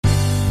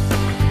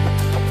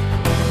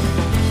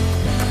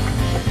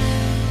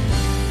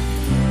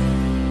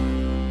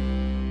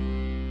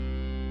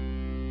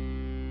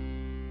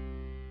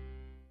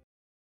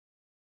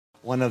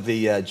One of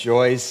the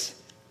joys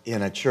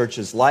in a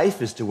church's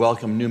life is to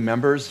welcome new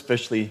members,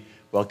 officially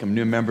welcome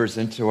new members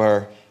into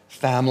our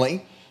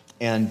family.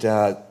 And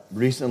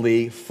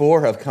recently,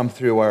 4 have come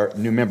through our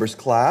new members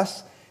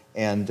class,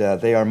 and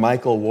they are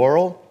Michael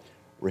Worrell,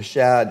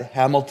 Rashad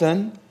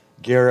Hamilton,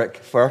 Garrick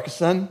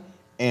Farquharson,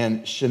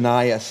 and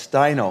Shania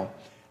Steino.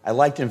 I'd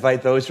like to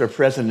invite those who are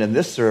present in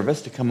this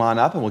service to come on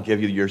up, and we'll give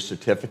you your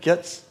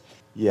certificates.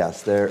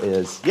 Yes, there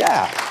is.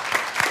 Yeah.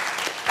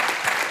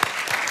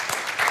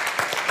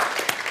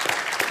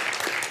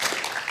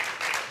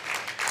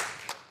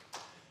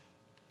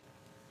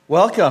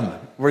 Welcome.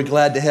 We're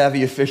glad to have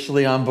you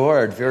officially on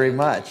board very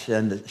much.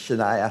 And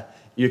Shania,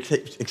 you're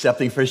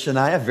accepting for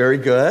Shania? Very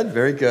good,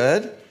 very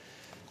good.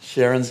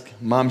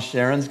 Mom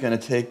Sharon's going to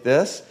take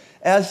this.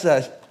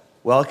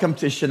 Welcome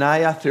to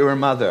Shania through her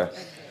mother.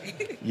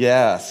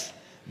 Yes.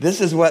 This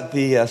is what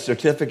the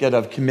certificate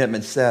of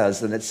commitment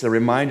says, and it's a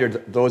reminder to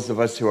those of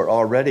us who are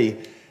already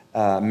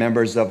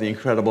members of the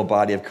incredible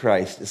body of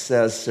Christ. It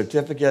says,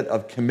 Certificate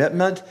of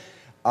Commitment.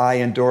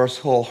 I endorse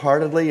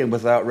wholeheartedly and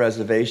without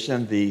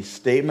reservation the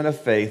statement of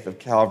faith of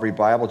Calvary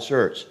Bible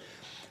Church.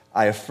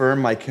 I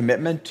affirm my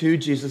commitment to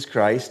Jesus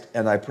Christ,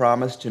 and I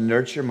promise to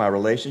nurture my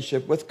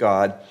relationship with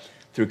God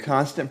through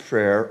constant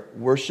prayer,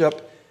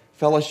 worship,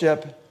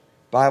 fellowship,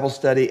 Bible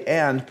study,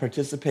 and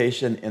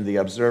participation in the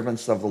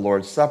observance of the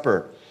Lord's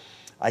Supper.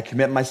 I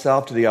commit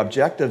myself to the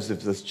objectives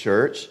of this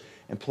church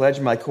and pledge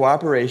my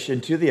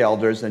cooperation to the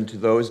elders and to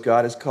those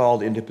God has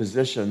called into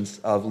positions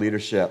of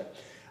leadership.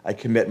 I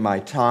commit my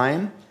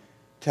time,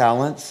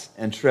 talents,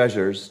 and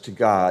treasures to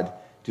God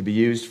to be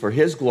used for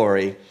His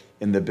glory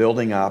in the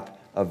building up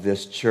of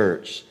this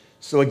church.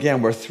 So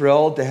again, we're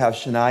thrilled to have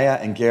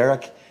Shania and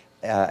Garrick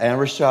and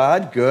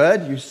Rashad.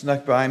 Good, you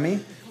snuck by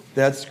me.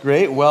 That's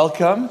great.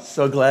 Welcome.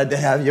 So glad to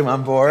have you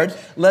on board.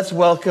 Let's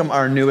welcome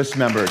our newest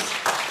members.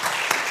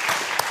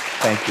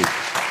 Thank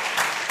you.